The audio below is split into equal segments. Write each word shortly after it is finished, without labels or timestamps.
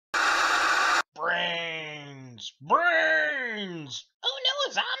Brains! Brains! Oh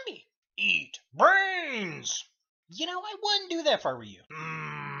no, a zombie! Eat brains! You know, I wouldn't do that if I were you.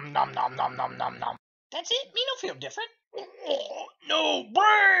 Nom nom nom nom nom nom. That's it? Me don't feel different. No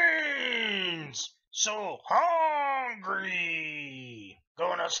brains! So hungry!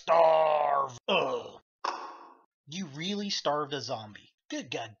 Gonna starve. Ugh. You really starved a zombie.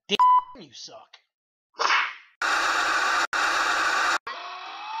 Good god damn, you suck.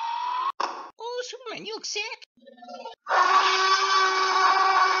 Oh, Superman, you look sick.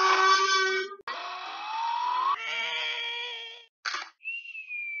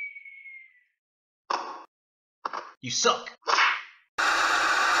 You suck.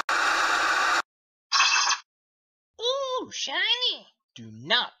 Ooh, shiny. Do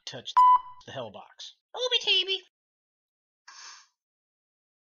not touch the hell box. Obi-Teeby.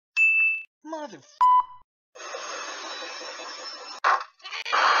 Mother.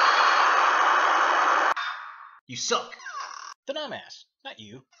 You suck. The dumbass, not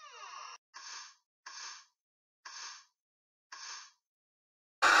you.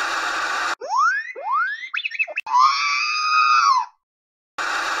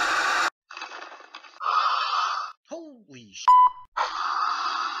 Holy sh**.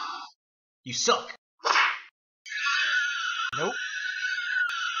 You suck. Nope.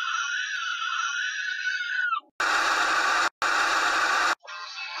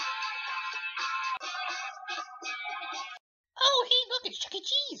 Oh, hey, look, it's Chuck E.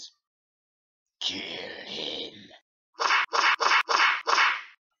 Cheese. Kill him.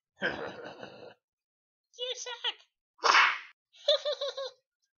 You suck.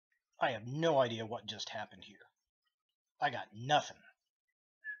 I have no idea what just happened here. I got nothing.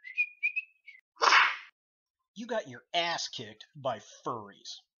 You got your ass kicked by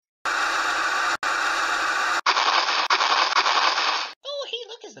furries. Oh, hey,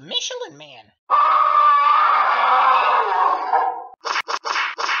 look, it's the Michelin Man.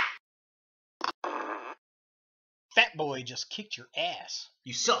 Fat boy just kicked your ass.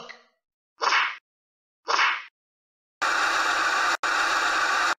 You suck.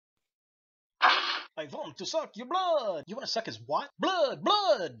 I want to suck your blood. You want to suck his what? Blood,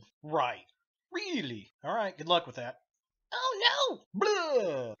 blood. Right. Really? All right, good luck with that. Oh, no.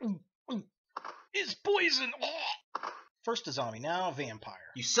 Blood. It's poison. First a zombie, now a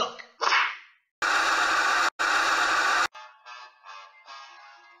vampire. You suck.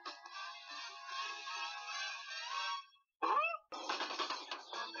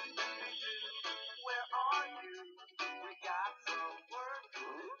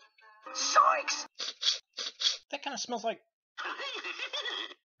 Zoinks! That kind of smells like...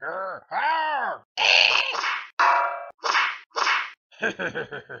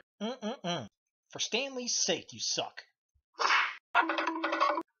 For Stanley's sake, you suck.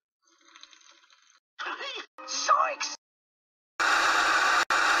 Zoinks!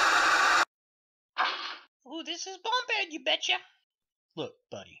 Ooh, this is Bombad, you betcha. Look,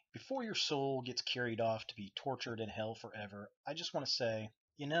 buddy, before your soul gets carried off to be tortured in hell forever, I just want to say,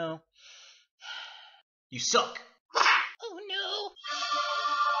 you know, you suck. Oh, no.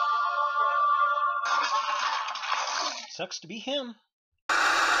 Sucks to be him.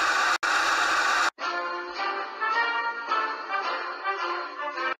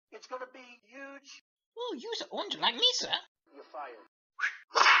 It's gonna be huge. Oh, you's orange like me, sir. You're fired.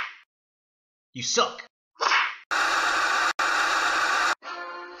 You suck.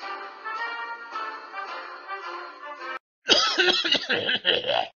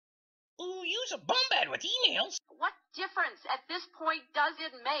 Ooh, you's a Bombad with emails. What difference at this point does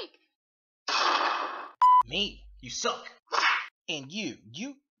it make? Me, you suck. And you,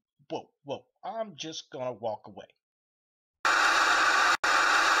 whoa, I'm just gonna walk away.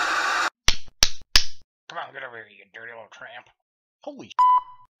 Come on, get over here, you dirty little tramp. Holy sh**.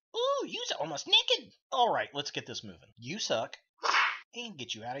 Ooh, you's almost naked. Alright, let's get this moving. You suck. And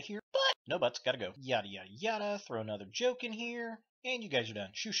get you out of here. But, no buts, gotta go. Yada, yada, yada. Throw another joke in here. And you guys are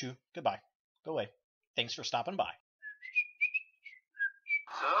done. Shoo, shoo. Goodbye. Go away. Thanks for stopping by.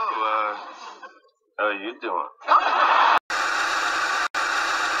 So, how are you doing?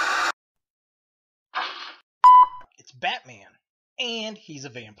 It's Batman. And he's a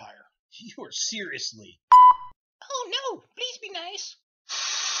vampire. You are seriously... Oh no! Please be nice.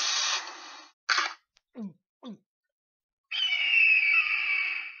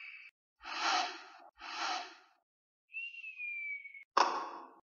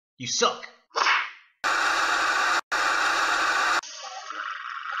 You suck.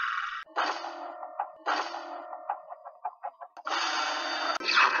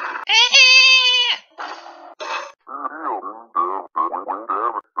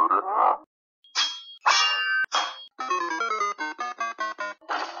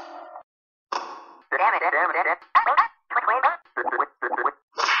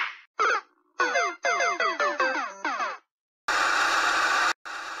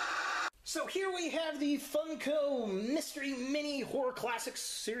 So here we have the Funko Mystery Mini Horror Classics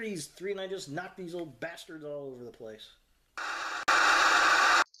Series 3, and I just knocked these old bastards all over the place.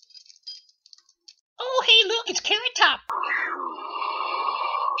 Oh, hey, look, it's Carrot Top.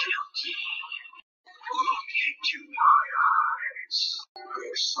 Guilty. Look into my eyes.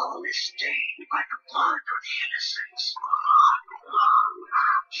 Your soul is stained by the blood of innocence.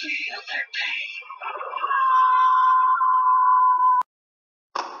 Feel their pain.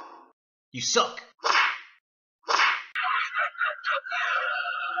 You suck.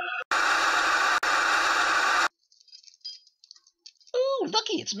 Ooh,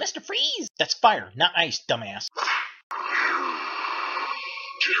 looky, it's Mr. Freeze. That's fire, not ice, dumbass. Guilty.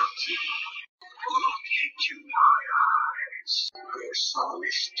 Look into my eyes. Your soul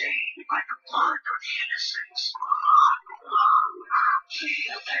is stained by the blood of innocence.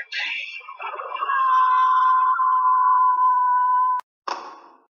 Feel their pain.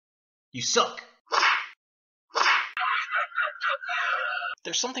 You suck.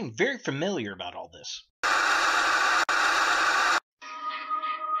 There's something very familiar about all this.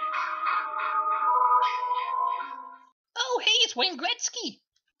 Oh, hey, it's Wayne Gretzky.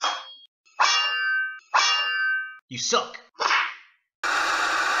 You suck.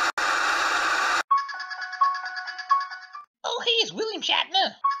 Oh, hey, it's William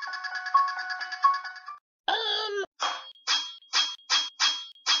Shatner.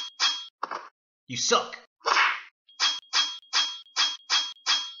 You suck.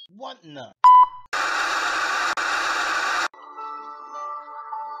 What in the...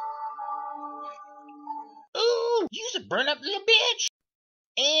 Ooh, you's a burn-up little bitch.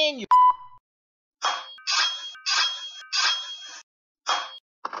 And you...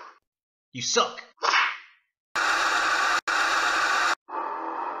 You suck.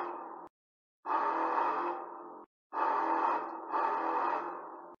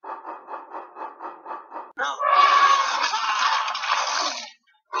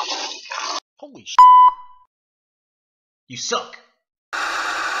 Holy sh**. You suck.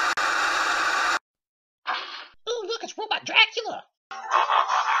 Ooh, look, it's Robot Dracula.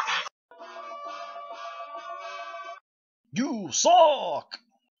 You suck.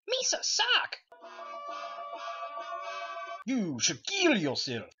 Misa suck. You should kill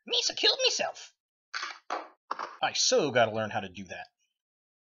yourself. Misa killed myself. I so gotta learn how to do that.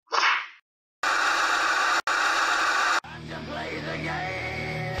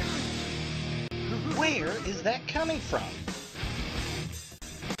 Where is that coming from?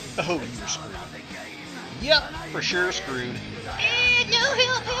 Oh, you're screwed. Yep, for sure screwed. No,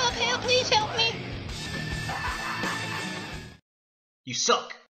 help, please help me. You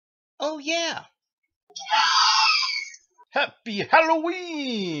suck. Oh, yeah. Happy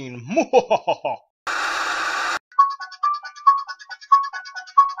Halloween!